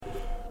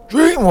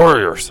Dream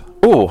Warriors.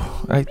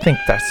 Oh, I think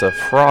that's a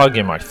frog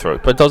in my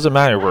throat, but it doesn't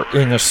matter. We're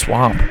in a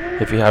swamp.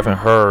 If you haven't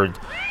heard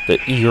the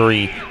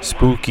eerie,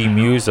 spooky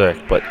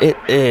music, but it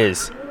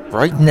is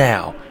right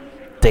now,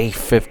 day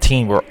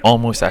 15. We're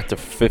almost at the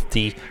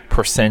 50%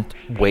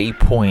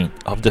 waypoint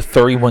of the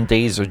 31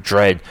 Days of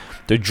Dread,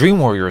 the Dream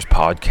Warriors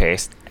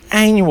podcast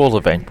annual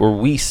event where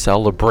we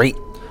celebrate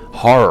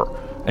horror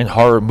and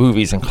horror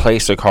movies and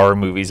classic horror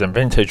movies and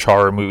vintage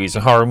horror movies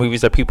and horror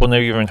movies that people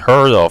never even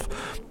heard of.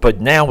 But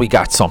now we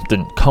got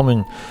something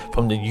coming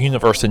from the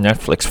universe of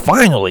Netflix.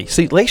 Finally,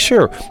 see, last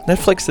year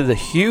Netflix did a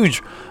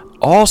huge,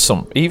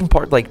 awesome, even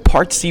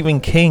part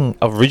Stephen King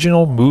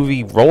original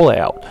movie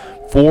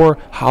rollout for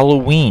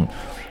Halloween.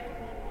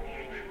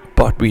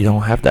 But we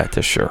don't have that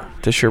this year.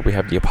 This year we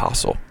have The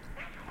Apostle.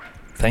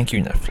 Thank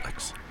you,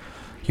 Netflix.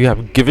 You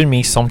have given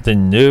me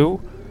something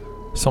new,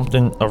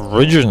 something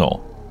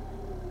original.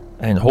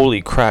 And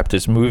holy crap,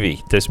 this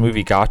movie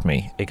got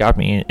me. It got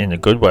me in a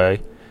good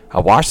way. I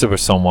watched it with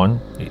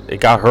someone. It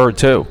got her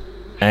too.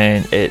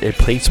 And it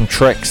played some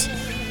tricks.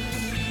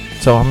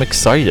 So I'm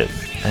excited.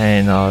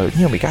 And,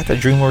 we got that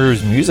Dream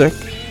Warriors music.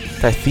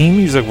 That theme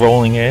music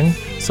rolling in.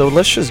 So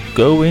let's just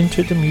go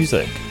into the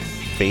music.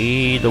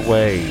 Fade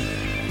away.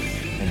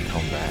 And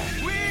come back.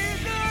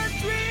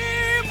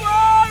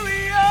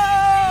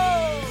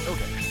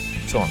 Okay.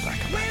 So I'm back.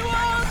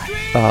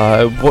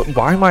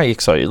 Why am I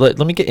excited? Let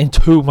me get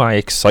into my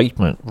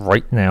excitement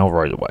right now,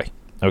 right away.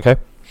 Okay?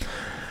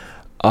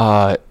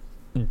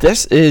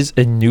 This is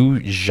a new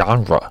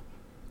genre.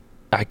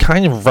 I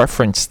kind of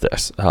referenced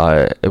this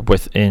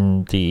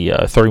within the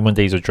 31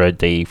 Days of Dread,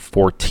 Day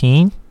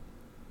 14.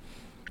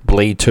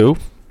 Blade 2.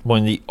 One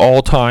of the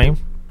all-time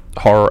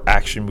horror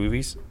action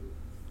movies.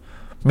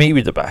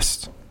 Maybe the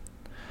best.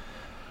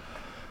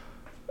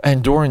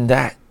 And during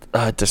that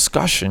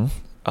discussion,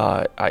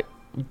 I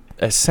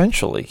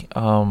essentially,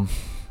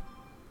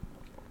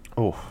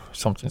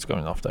 something's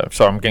going off there.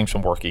 Sorry, I'm getting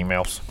some work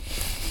emails.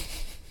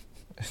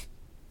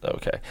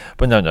 Okay,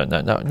 but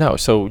no.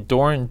 So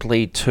during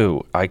Blade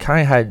 2, I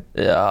kind of had,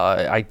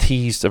 I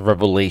teased a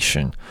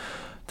revelation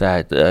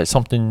that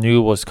something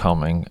new was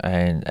coming,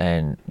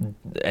 and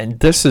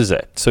this is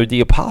it. So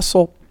The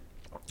Apostle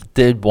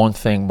did one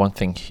thing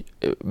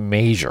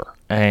major,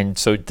 and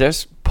so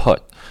this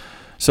put.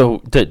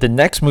 So the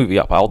next movie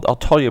up, I'll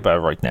tell you about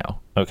it right now.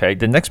 Okay,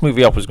 the next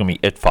movie up is going to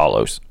be It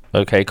Follows.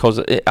 Okay, because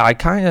I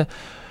kind of,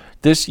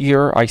 this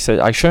year I said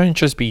I shouldn't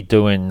just be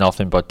doing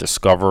nothing but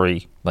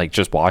discovery, like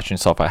just watching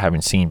stuff I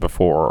haven't seen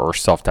before or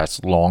stuff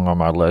that's long on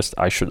my list.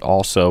 I should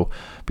also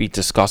be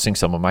discussing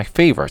some of my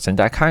favorites, and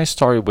that kind of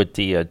started with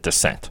the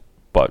Descent.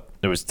 But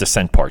it was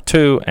Descent Part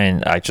 2,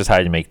 and I just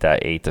had to make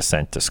that a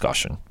Descent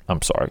discussion.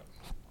 I'm sorry,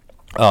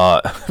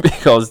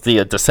 because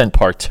the Descent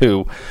Part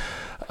 2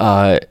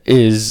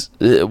 was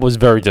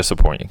very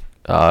disappointing.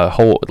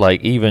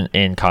 Even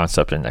in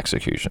concept and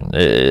execution,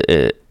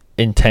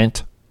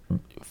 intent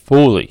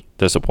fully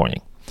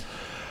disappointing.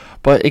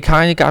 But it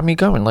kind of got me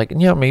going.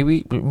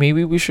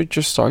 Maybe we should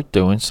just start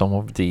doing some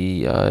of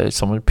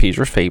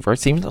Peter's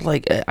favorites. Even though,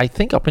 I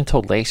think up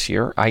until last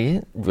year, I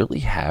didn't really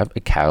have a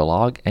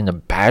catalog and a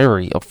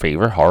battery of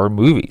favorite horror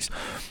movies.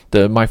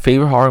 My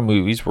favorite horror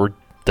movies were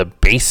the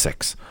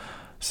basics.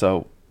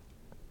 So,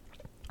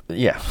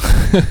 yeah.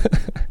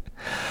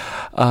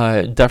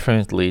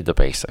 Definitely the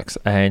basics,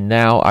 and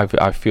now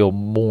I feel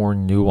more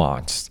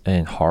nuanced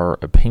in horror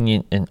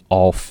opinion in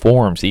all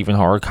forms, even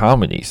horror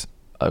comedies.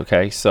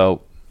 Okay,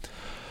 so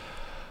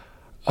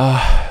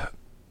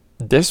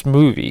this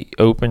movie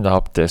opened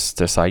up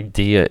this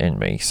idea in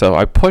me. So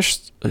I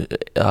pushed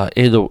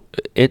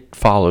It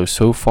Follows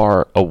so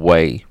far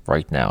away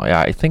right now.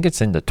 I think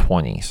it's in the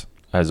 20s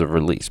as a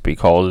release,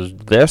 because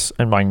this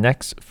and my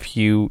next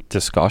few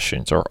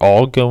discussions are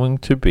all going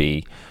to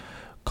be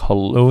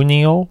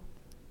colonial,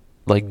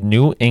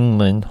 New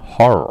England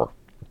horror,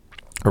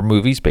 or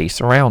movies based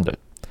around it.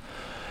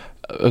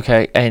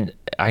 Okay, and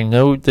I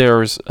know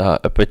there's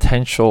a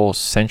potential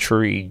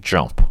century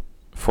jump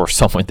for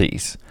some of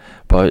these,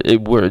 but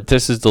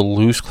this is the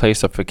loose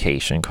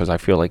classification because I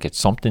feel like it's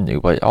something new,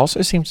 but it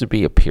also seems to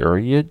be a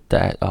period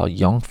that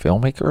young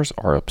filmmakers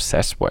are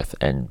obsessed with,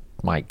 and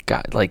my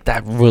God,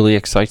 that really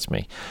excites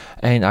me.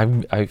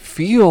 And I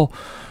feel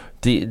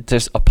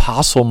this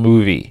Apostle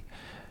movie,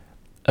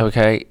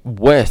 okay,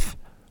 with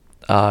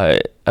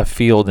a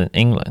field in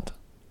England,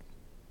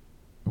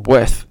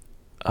 with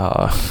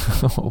what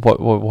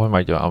am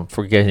I doing? I'm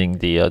forgetting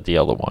the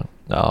other one.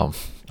 Oh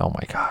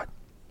my God,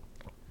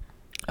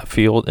 a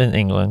field in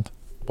England,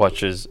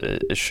 which is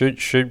it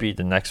should be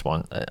the next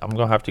one. I'm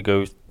gonna have to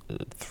go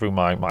through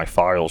my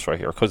files right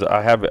here because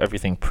I have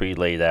everything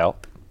pre-laid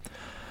out.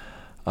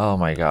 Oh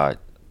my God,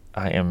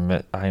 I am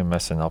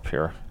messing up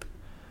here.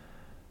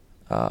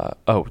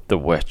 The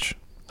Witch.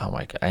 Oh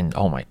my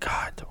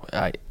God!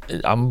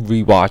 I'm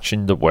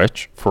rewatching The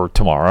Witch for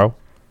tomorrow,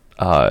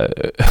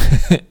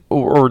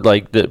 or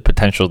the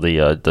potential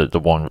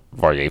the one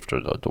right after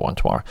the one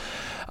tomorrow.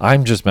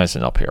 I'm just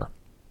messing up here.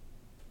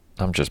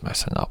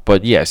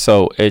 But yeah,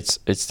 so it's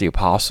The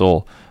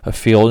Apostle, A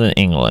Field in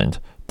England,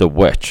 The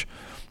Witch,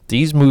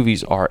 These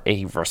movies are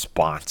a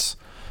response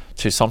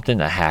to something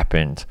that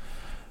happened.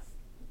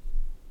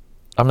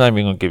 I'm not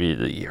even going to give you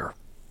the year,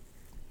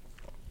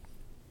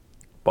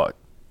 but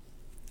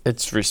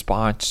it's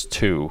response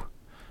to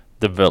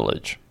The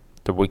Village,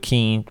 the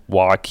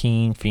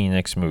Joaquin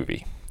Phoenix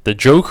movie. The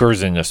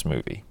Joker's in this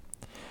movie.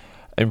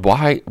 And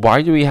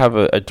why do we have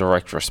a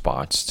direct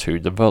response to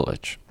The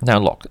Village? Now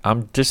look,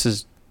 this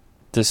is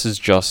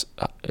just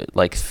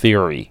like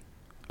theory,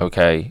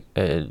 okay?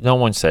 No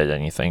one said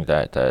anything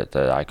that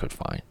I could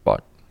find,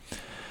 but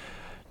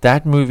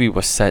that movie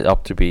was set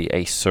up to be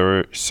a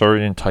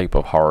certain type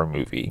of horror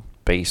movie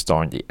based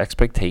on the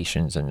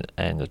expectations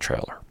and the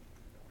trailer.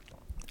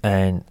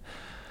 And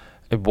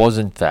it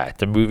wasn't that.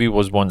 The movie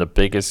was one of the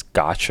biggest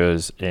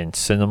gotchas in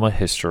cinema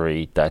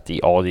history that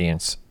the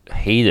audience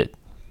hated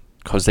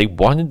because they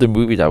wanted the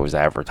movie that was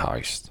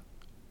advertised.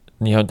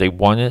 You know, they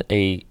wanted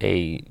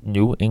a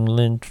New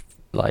England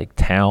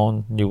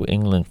town, New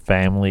England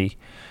family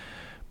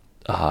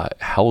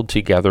held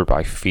together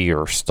by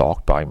fear,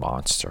 stalked by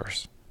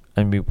monsters.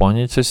 And we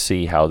wanted to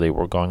see how they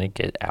were going to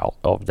get out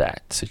of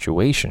that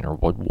situation, or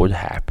what would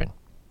happen.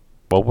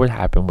 What would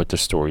happen with the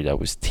story that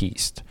was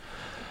teased.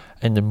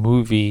 And the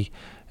movie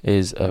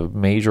is a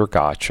major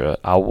gotcha.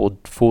 I will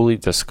fully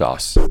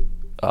discuss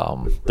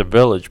The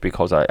Village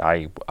because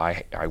I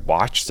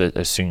watched it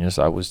as soon as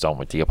I was done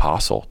with The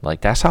Apostle.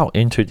 Like, that's how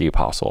into The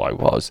Apostle I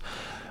was.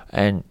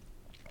 And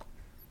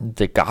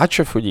the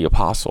gotcha for The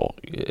Apostle,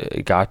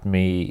 it got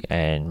me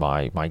and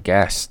my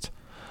guest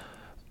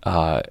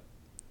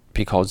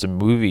because the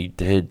movie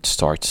did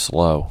start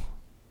slow.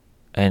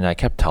 And I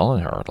kept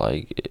telling her,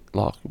 like,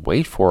 look,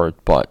 wait for it.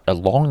 But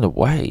along the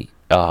way,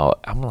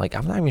 I'm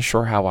not even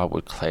sure how I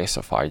would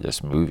classify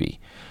this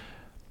movie.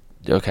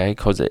 Okay,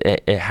 because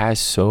it has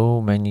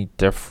so many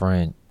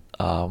different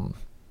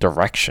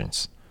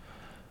directions.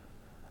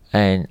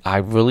 And I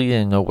really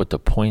didn't know what the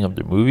point of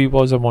the movie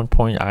was at one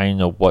point. I didn't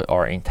know what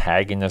our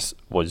antagonist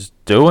was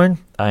doing.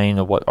 I didn't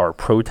know what our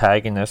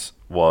protagonist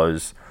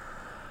was.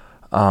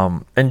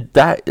 And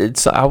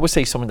I would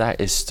say some of that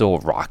is still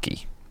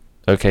rocky.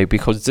 Okay,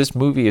 because this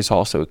movie is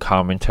also a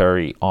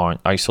commentary on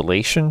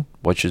isolation,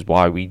 which is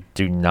why we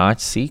do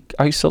not seek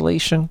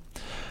isolation.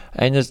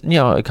 And it's,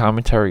 a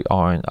commentary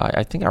on,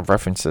 I think I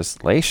referenced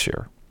this last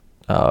year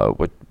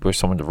with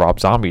some of the Rob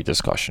Zombie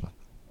discussion.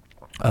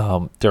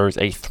 There is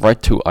a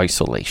threat to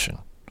isolation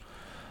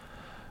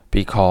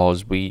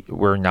because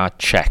we're not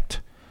checked.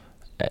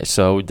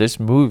 So this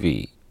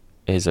movie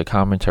is a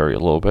commentary a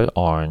little bit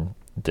on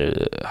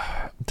the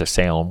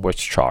Salem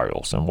witch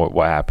trials and what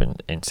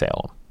happened in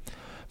Salem.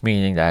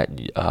 Meaning that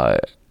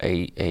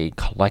a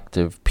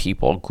collective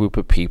people, group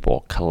of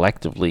people,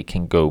 collectively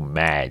can go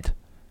mad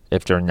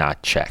if they're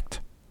not checked.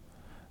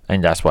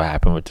 And that's what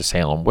happened with the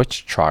Salem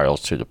witch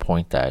trials, to the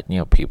point that,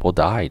 people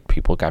died.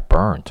 People got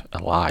burned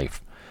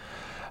alive.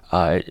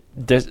 I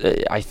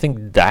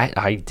think that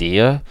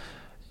idea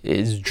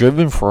is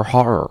driven for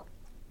horror.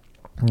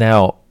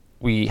 Now,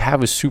 we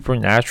have a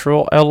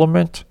supernatural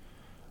element.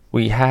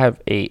 We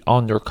have a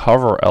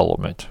undercover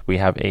element. We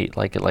have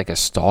a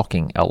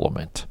stalking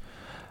element.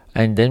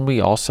 And then we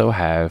also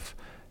have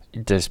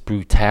this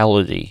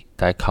brutality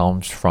that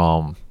comes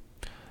from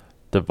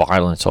the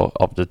violence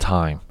of the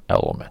time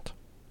element.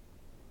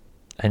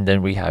 And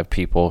then we have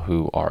people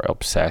who are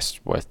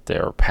obsessed with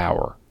their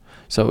power.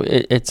 So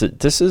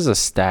this is a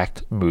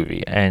stacked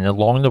movie. And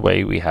along the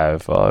way, we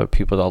have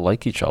people that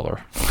like each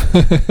other.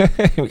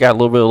 We got a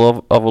little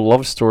bit of a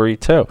love story,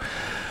 too.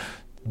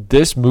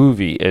 This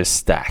movie is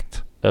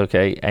stacked,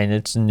 okay? And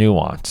it's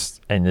nuanced,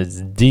 and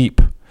it's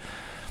deep.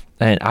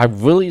 And I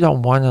really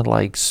don't want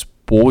to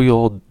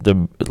spoil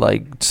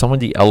some of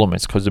the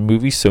elements because the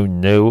movie's so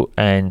new,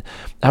 and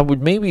I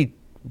would maybe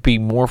be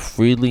more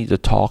freely to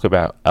talk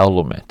about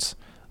elements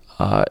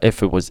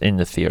if it was in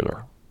the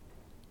theater,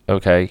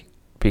 okay?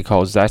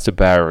 Because that's a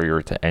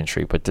barrier to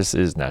entry. But this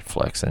is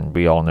Netflix, and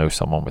we all know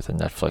someone with a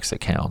Netflix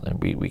account,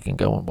 and we can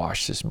go and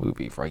watch this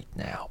movie right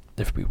now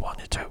if we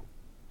wanted to.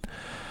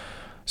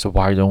 So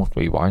why don't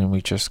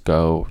we just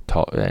go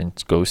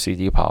see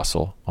The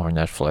Apostle on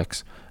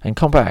Netflix and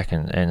come back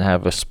and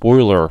have a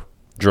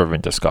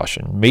spoiler-driven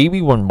discussion.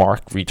 Maybe when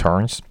Mark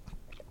returns,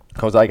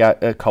 because I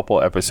got a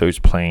couple episodes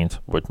planned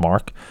with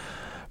Mark.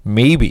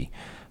 Maybe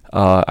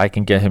I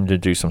can get him to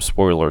do some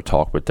spoiler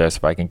talk with this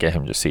if I can get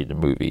him to see the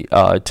movie.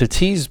 To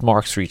tease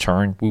Mark's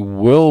return, we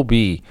will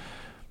be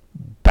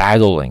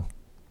battling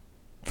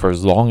for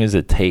as long as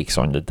it takes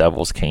on The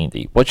Devil's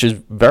Candy, which is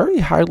very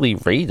highly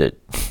rated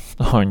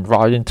on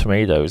Rotten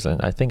Tomatoes,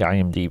 and I think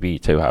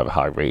IMDb too have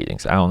high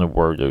ratings. I don't know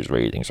where those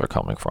ratings are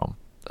coming from.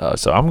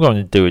 So I'm going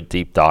to do a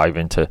deep dive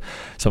into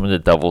some of the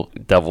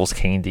Devil's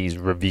Candy's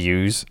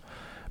reviews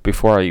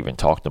before I even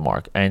talk to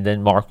Mark. And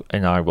then Mark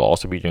and I will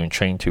also be doing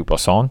Train to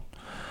Busan.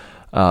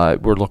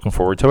 We're looking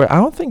forward to it. I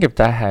don't think if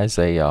that has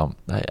a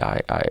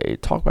I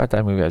talk about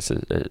that movie as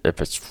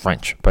if it's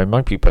French, but it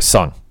might be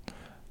Busan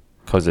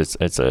because it's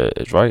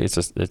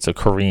a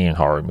Korean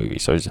horror movie.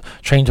 So it's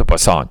Train to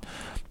Busan,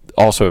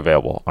 also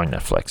available on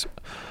Netflix.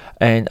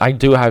 And I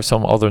do have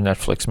some other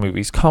Netflix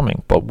movies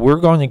coming, but we're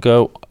going to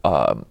go,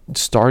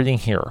 starting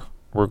here,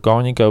 we're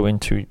going to go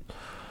into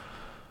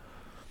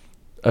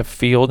a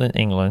field in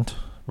England.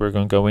 We're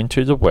going to go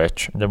into The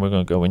Witch, and then we're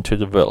going to go into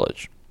The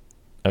Village.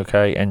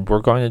 Okay? And we're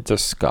going to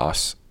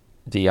discuss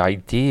the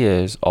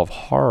ideas of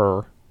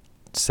horror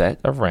set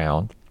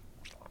around,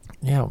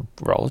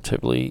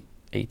 relatively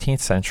 18th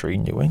century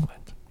New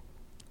England.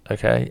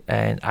 Okay?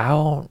 And I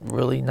don't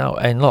really know.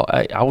 And look,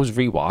 I was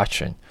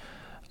rewatching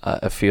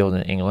A Field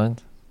in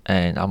England,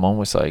 and I'm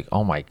almost like,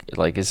 oh my,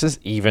 like, is this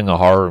even a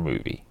horror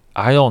movie?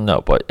 I don't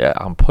know, but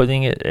I'm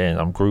putting it in,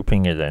 I'm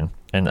grouping it in,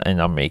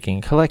 and I'm making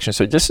a collection.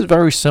 So this is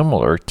very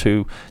similar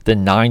to the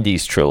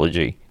 90s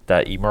trilogy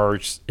that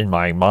emerged in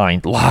my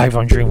mind live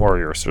on Dream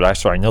Warriors. So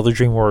that's right, another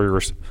Dream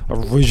Warriors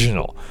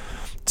original.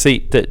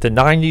 See, the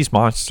 90s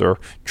monster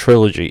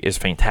trilogy is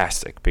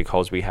fantastic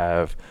because we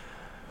have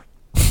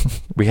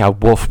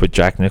Wolf with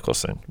Jack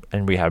Nicholson,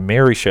 and we have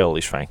Mary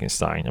Shelley's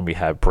Frankenstein, and we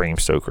have Bram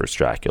Stoker's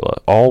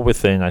Dracula, all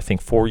within, I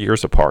think, 4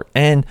 years apart.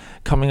 And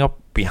coming up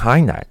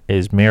behind that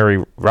is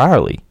Mary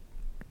Riley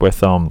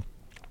with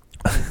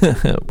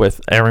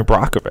with Erin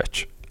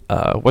Brockovich.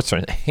 What's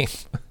her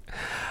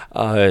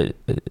name?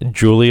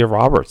 Julia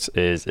Roberts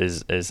is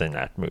in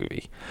that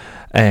movie,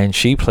 and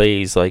she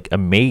plays like a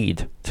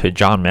maid to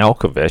John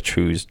Malkovich,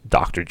 who's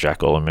Dr.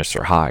 Jekyll and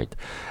Mr. Hyde.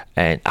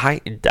 And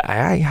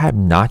I have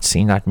not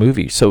seen that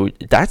movie, so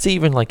that's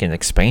even like an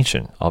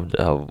expansion of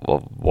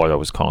what I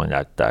was calling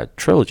that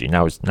trilogy.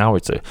 Now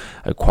it's a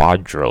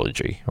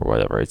quadrilogy or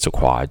whatever. It's a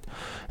quad.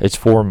 It's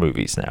 4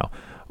 movies now,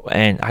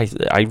 and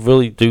I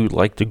really do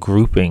like the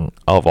grouping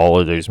of all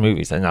of those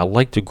movies, and I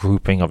like the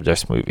grouping of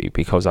this movie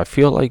because I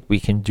feel like we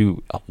can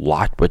do a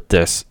lot with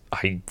this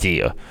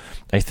idea.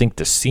 I think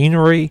the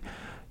scenery,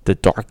 the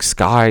dark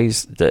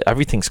skies,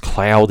 everything's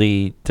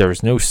cloudy,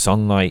 there's no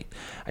sunlight.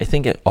 I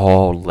think it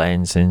all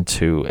lends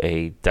into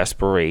a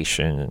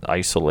desperation and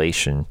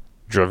isolation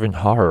driven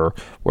horror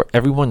where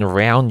everyone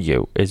around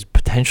you is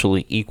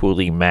potentially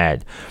equally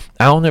mad.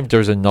 I don't know if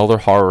there's another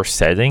horror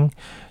setting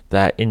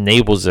that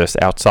enables this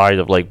outside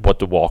of like what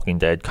The Walking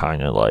Dead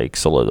kind of like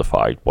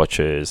solidified, which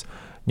is,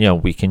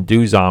 we can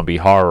do zombie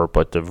horror,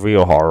 but the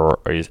real horror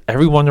is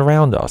everyone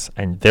around us,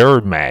 and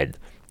they're mad.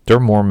 They're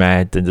more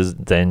mad than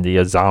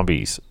the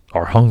zombies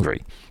are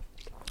hungry.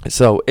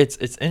 So it's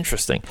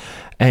interesting,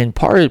 and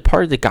part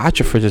of the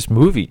gotcha for this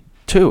movie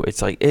too.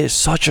 It's like it is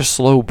such a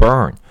slow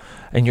burn,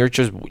 and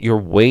you're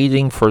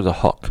waiting for the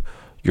hook.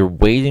 You're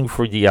waiting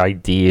for the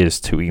ideas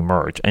to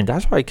emerge, and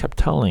that's why I kept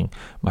telling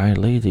my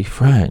lady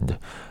friend.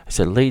 I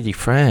said, "Lady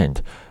friend,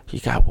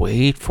 you gotta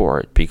wait for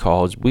it,"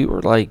 because we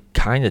were like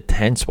kind of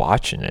tense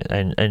watching it,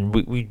 and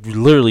we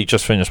literally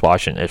just finished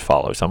watching It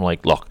Follows. I'm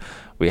like, look,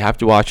 we have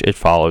to watch It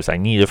Follows. I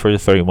need it for the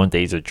 31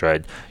 Days of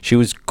Dread. She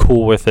was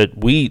cool with it.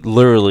 We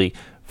literally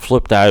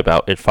flipped out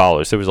about It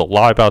Follows. There was a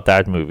lot about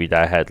that movie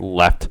that had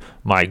left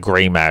my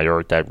gray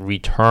matter that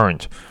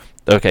returned.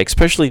 Okay,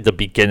 especially the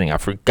beginning. I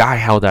forgot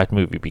how that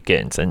movie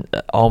begins, and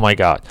oh my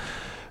god,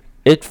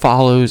 It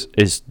Follows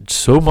is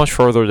so much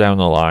further down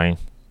the line.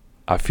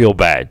 I feel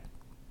bad,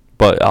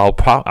 but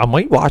I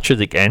might watch it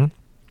again.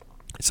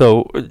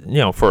 So,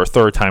 for a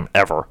third time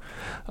ever,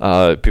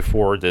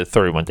 before the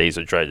 31 Days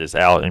of Dread is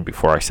out and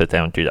before I sit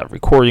down and do that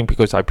recording,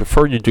 because I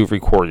prefer to do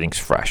recordings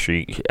fresh.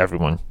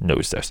 Everyone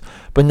knows this.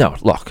 But no,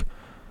 look.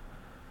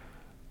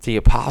 The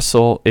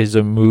Apostle is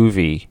a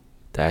movie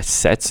that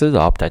sets it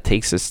up, that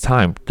takes its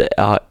time.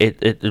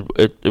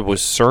 It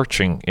was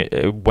searching.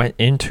 It went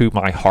into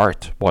my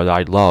heart, what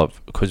I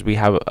love, because we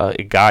have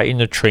a guy in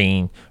the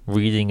train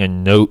reading a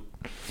note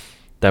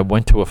that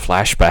went to a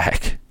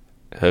flashback.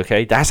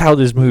 Okay, that's how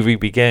this movie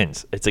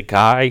begins. It's a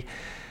guy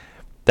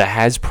that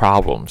has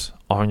problems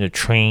on a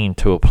train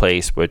to a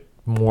place with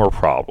more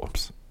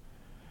problems.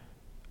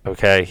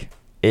 Okay,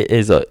 it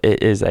is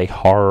a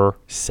horror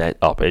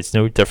setup. It's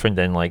no different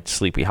than like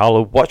Sleepy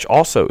Hollow, which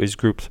also is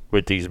grouped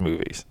with these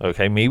movies.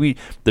 Okay, maybe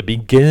the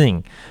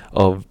beginning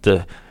of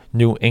the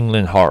New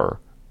England horror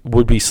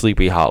would be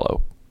Sleepy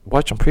Hollow.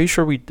 Which I'm pretty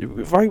sure we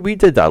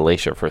did that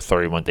later for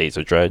 31 Days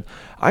of Dread.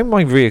 I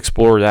might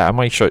re-explore that. I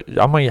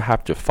might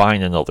have to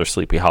find another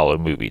Sleepy Hollow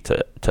movie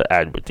to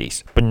add with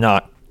these, but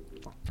not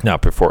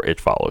before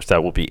It Follows.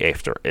 That will be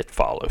after It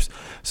Follows.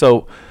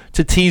 So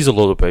to tease a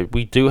little bit,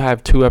 we do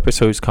have 2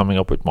 episodes coming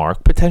up with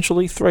Mark,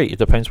 potentially 3. It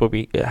depends what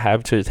we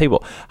have to the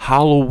table.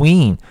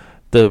 Halloween,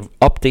 the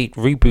update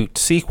reboot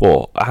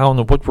sequel. I don't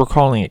know what we're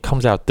calling it.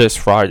 Comes out this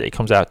Friday. It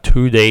comes out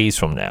 2 days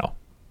from now.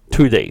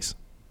 2 days.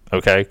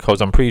 Okay,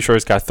 because I'm pretty sure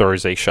it's got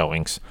Thursday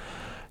showings.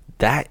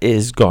 That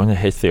is going to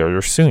hit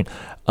theaters soon.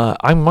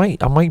 I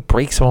might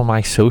break some of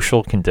my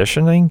social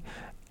conditioning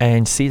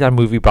and see that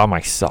movie by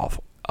myself.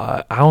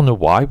 I don't know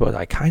why, but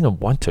I kind of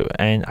want to.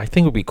 And I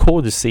think it would be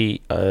cool to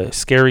see a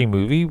scary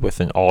movie with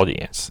an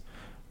audience,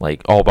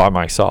 like all by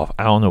myself.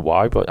 I don't know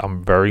why, but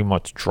I'm very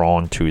much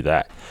drawn to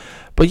that.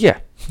 But yeah,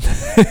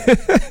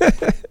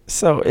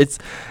 so it's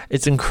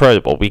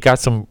incredible. We got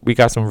some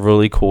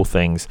really cool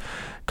things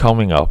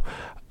coming up.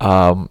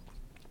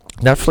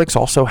 Netflix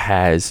also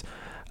has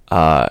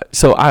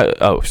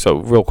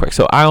So real quick.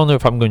 So I don't know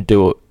if I'm going to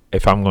do it,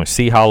 if I'm going to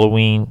see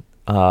Halloween.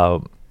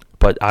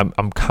 But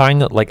I'm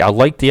kind of like, I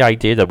like the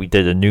idea that we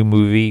did a new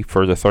movie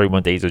for the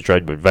 31 Days of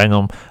Dread with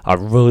Venom. I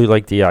really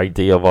like the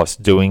idea of us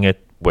doing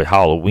it with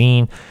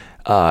Halloween.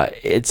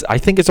 I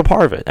think it's a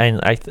part of it, and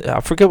I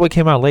forget what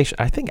came out late.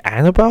 I think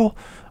Annabelle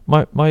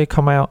might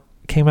have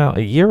came out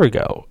a year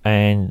ago,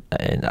 and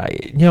I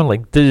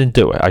didn't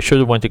do it. I should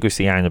have went to go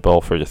see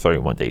Annabelle for the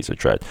 31 Days of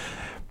Dread.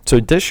 So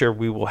this year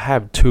we will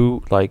have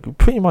two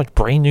pretty much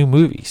brand new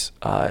movies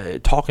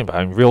talking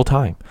about in real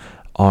time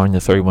on the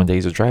 31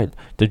 Days of Dread,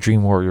 the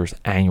Dream Warriors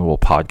annual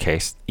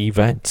podcast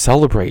event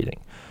celebrating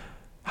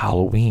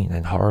Halloween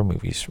and horror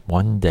movies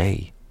one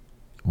day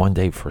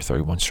for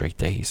 31 straight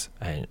days.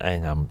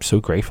 And I'm so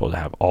grateful to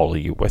have all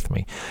of you with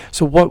me.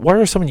 So what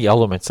are some of the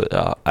elements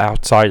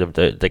outside of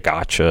the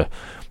gotcha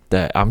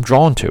that I'm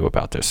drawn to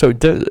about this? So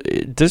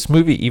this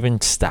movie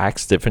even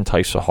stacks different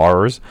types of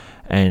horrors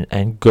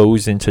and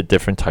goes into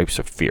different types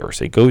of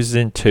fears. It goes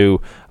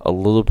into a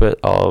little bit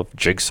of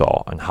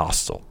Jigsaw and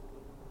Hostel.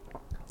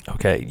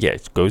 Okay, yeah,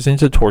 it goes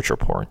into torture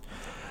porn.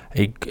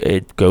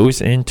 It goes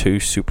into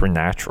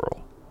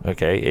supernatural.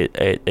 Okay,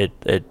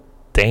 it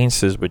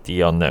dances with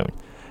the unknown.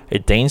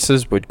 It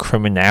dances with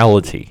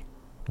criminality,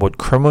 what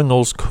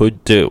criminals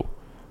could do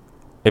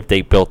if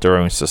they built their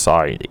own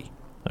society.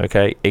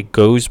 Okay, it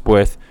goes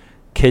with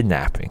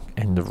kidnapping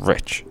and the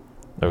rich.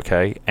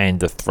 Okay, and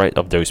the threat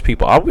of those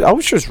people. I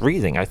was just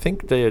reading. I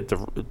think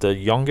the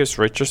youngest,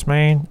 richest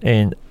man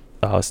in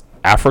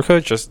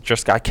Africa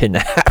just got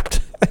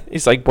kidnapped.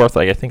 He's worth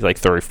I think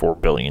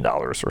 $34 billion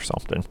or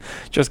something.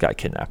 Just got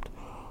kidnapped.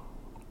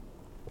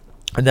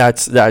 And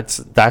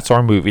that's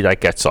our movie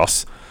that gets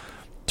us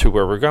to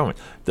where we're going.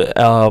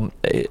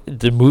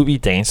 The movie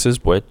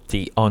dances with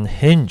the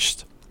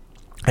unhinged,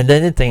 and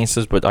then it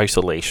dances with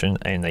isolation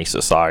and a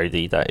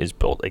society that is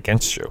built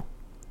against you.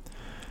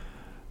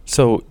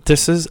 So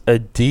this is a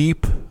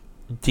deep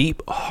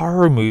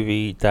horror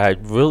movie that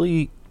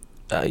really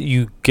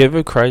you give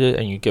it credit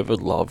and you give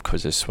it love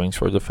because it swings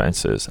for the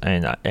fences.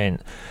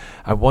 And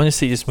I want to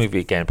see this movie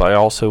again, but I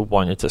also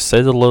wanted to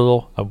sit a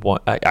little.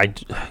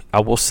 I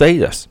will say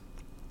this,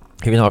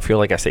 even though I feel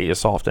like I say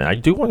this often. I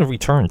do want to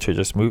return to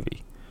this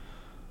movie.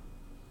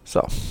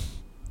 So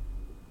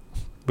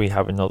we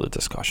have another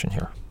discussion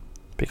here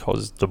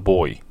because the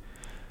boy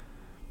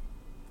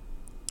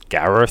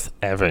Gareth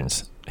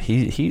Evans.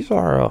 He's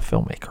our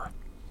filmmaker.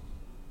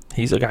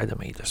 He's the guy that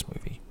made this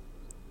movie.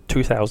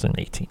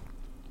 2018.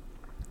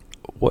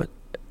 What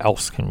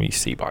else can we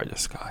see by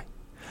this guy?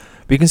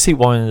 We can see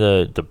one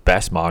of the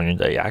best modern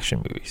day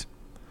action movies.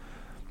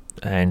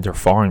 And they're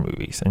foreign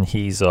movies. And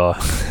he's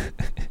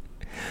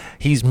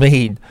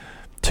made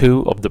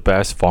two of the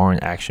best foreign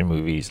action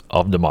movies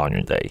of the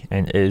modern day.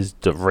 And is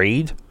The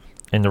Raid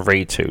and The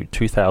Raid 2,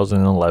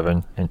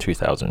 2011 and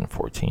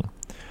 2014.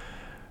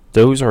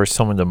 Those are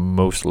some of the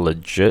most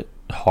legit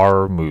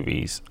horror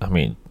movies,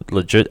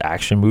 legit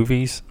action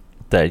movies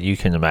that you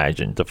can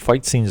imagine. The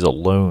fight scenes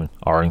alone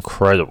are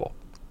incredible.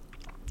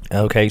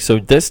 Okay, so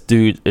this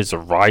dude is a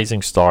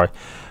rising star.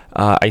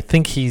 I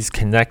think he's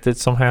connected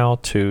somehow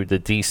to the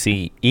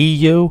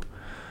DCEU.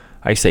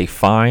 I say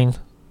fine.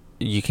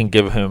 You can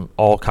give him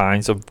all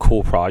kinds of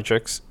cool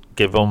projects.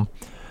 Give him...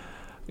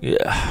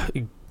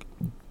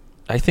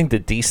 I think the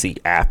DC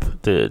app,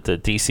 the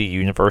DC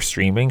Universe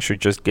streaming,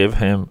 should just give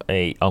him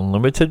a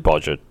unlimited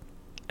budget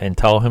and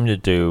tell him to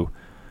do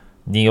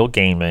Neil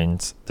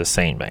Gaiman's The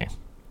Sandman.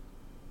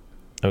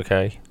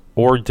 Okay?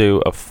 Or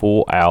do a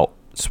full-out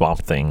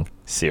Swamp Thing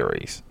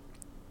series.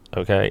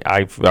 Okay?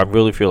 I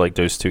really feel like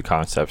those two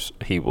concepts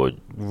he would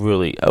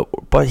really...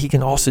 but he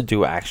can also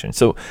do action.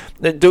 So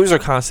those are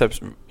concepts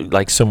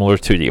similar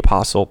to The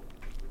Apostle.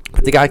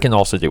 But the guy can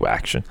also do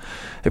action.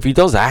 If he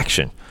does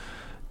action,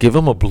 give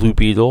him a Blue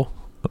Beetle,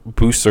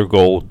 Booster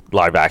Gold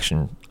live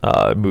action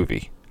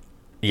movie.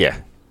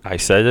 Yeah, I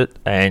said it,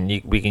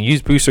 and we can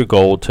use Booster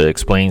Gold to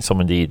explain some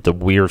of the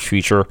weird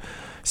future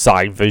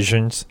side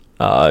visions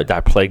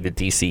that plague the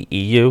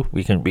DCEU.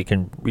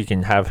 We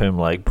can have him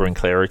bring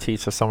clarity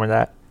to some of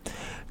that.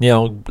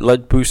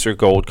 Let Booster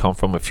Gold come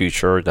from a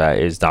future that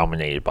is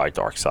dominated by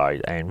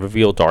Darkseid and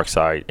reveal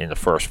Darkseid in the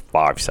first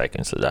 5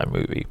 seconds of that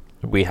movie.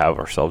 We have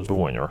ourselves a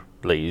winner,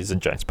 ladies and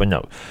gents. But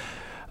no,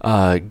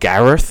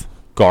 Garth.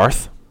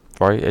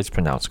 Right, it's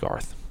pronounced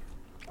Garth.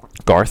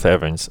 Garth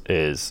Evans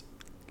is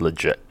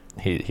legit.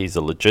 He's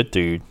a legit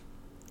dude,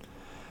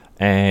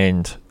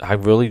 and I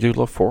really do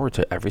look forward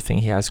to everything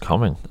he has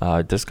coming.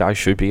 This guy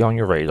should be on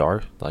your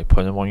radar.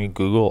 Put him on your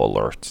Google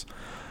alerts,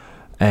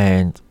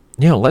 and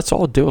let's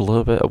all do a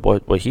little bit of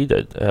what he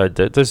did.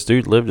 This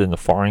dude lived in a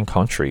foreign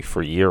country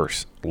for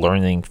years,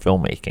 learning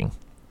filmmaking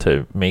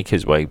to make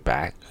his way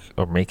back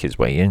or make his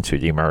way into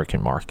the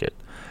American market.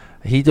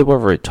 He did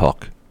whatever it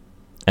took,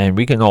 and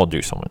we can all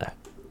do some of that.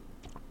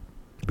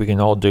 We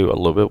can all do a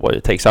little bit what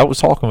it takes. I was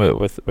talking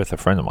with a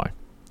friend of mine.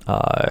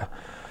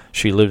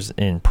 She lives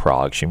in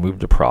Prague. She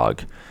moved to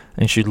Prague,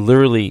 and she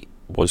literally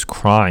was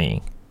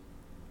crying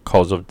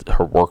because of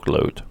her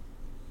workload.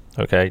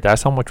 Okay,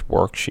 that's how much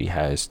work she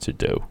has to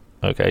do.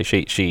 Okay,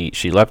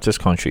 she left this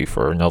country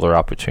for another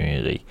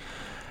opportunity,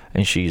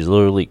 and she's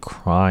literally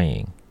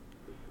crying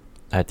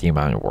at the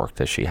amount of work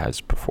that she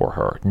has before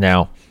her.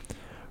 Now,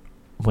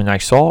 when I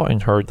saw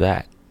and heard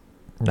that,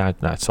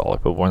 not saw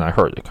it, but when I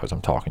heard it, because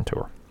I'm talking to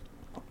her,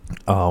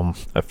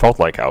 I felt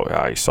like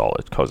I saw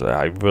it, because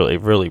it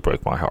really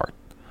broke my heart.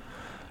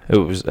 It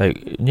was a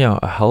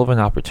hell of an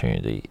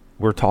opportunity.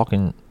 We're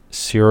talking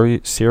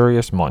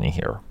serious money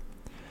here.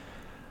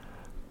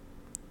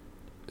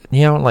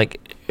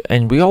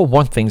 And we all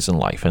want things in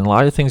life, and a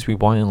lot of things we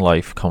want in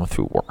life come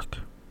through work.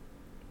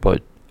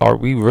 But are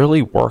we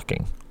really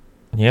working?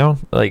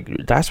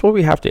 That's what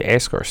we have to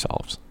ask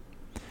ourselves.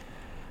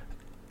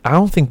 I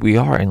don't think we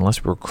are,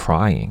 unless we're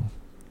crying,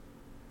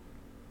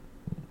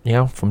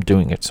 from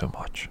doing it so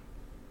much.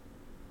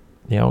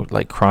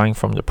 Crying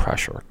from the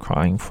pressure,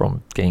 crying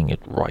from getting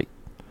it right,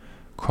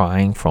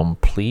 crying from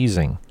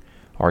pleasing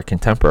our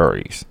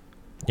contemporaries,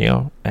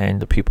 and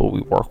the people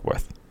we work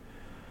with.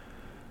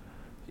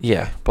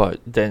 Yeah,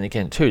 but then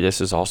again, too, this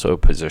is also a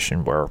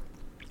position where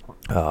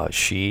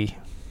she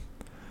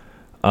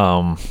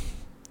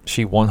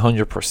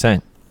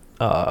 100%,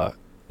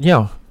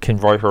 can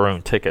write her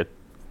own ticket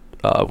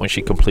when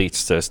she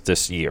completes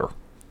this year.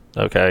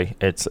 Okay,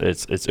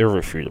 it's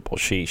irrefutable.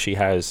 She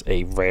has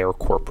a rare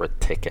corporate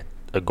ticket,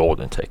 a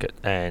golden ticket,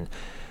 and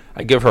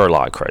I give her a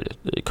lot of credit,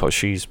 because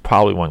she's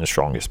probably one of the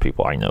strongest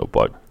people I know.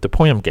 But the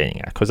point I'm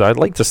getting at, because I'd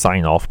like to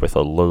sign off with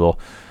a little,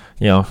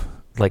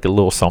 like a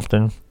little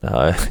something.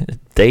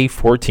 Day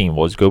 14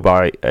 was go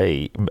buy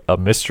a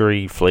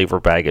mystery flavor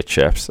bag of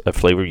chips, a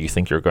flavor you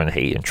think you're going to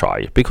hate, and try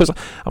it. Because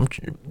I'm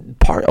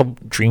part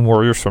of Dream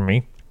Warriors, for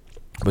me,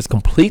 was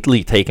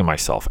completely taking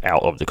myself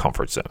out of the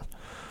comfort zone.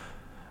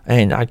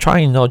 And I try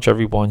and nudge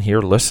everyone here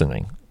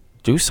listening.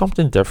 Do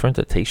something different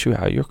that takes you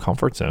out of your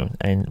comfort zone,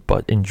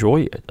 but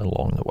enjoy it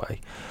along the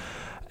way.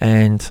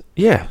 And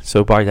yeah,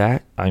 so by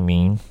that, I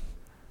mean,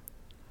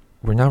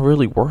 we're not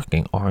really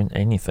working on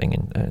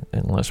anything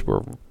unless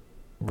we're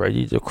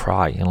ready to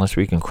cry, unless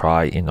we can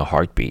cry in a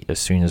heartbeat as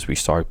soon as we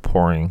start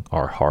pouring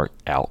our heart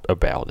out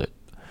about it.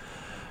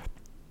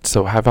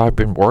 So have I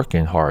been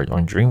working hard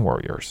on Dream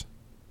Warriors,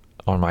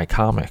 on my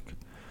comic,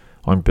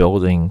 on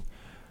building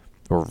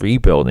or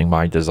rebuilding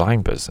my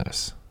design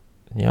business,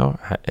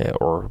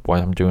 or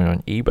what I'm doing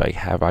on eBay?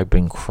 Have I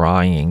been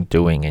crying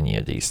doing any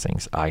of these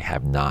things? I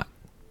have not.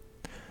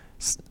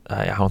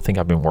 I don't think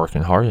I've been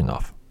working hard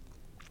enough.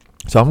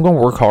 So I'm going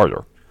to work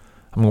harder.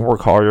 I'm going to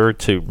work harder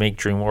to make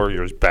Dream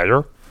Warriors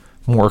better,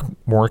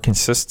 more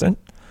consistent.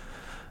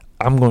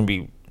 I'm going to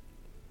be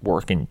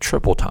working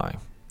triple time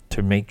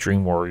to make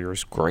Dream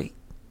Warriors great,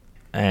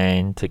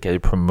 and to get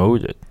it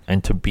promoted,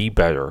 and to be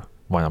better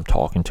when I'm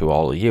talking to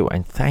all of you.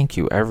 And thank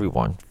you,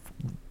 everyone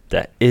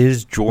that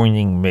is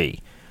joining me,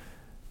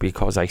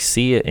 because I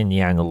see it in the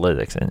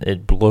analytics and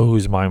it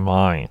blows my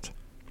mind.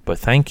 But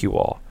thank you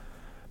all.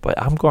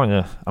 But I'm going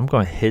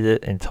to hit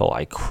it until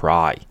I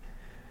cry.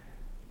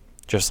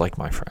 Just like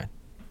my friend,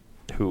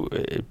 who,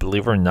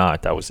 believe it or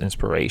not, that was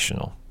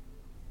inspirational.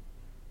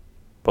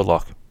 But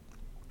look,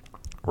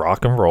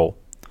 rock and roll.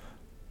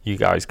 You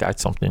guys got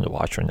something to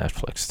watch on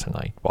Netflix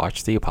tonight.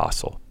 Watch The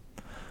Apostle.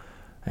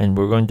 And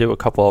we're going to do a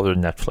couple other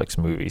Netflix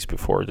movies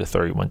before the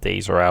 31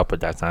 days are out, but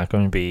that's not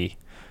going to be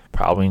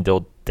probably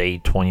until day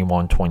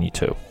 21,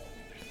 22.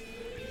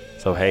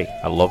 So hey,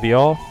 I love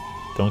y'all.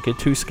 Don't get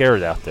too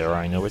scared out there.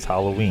 I know it's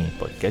Halloween,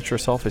 but get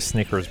yourself a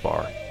Snickers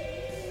bar.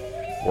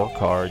 Work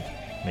hard,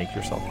 make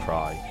yourself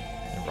cry,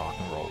 and rock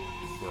and roll.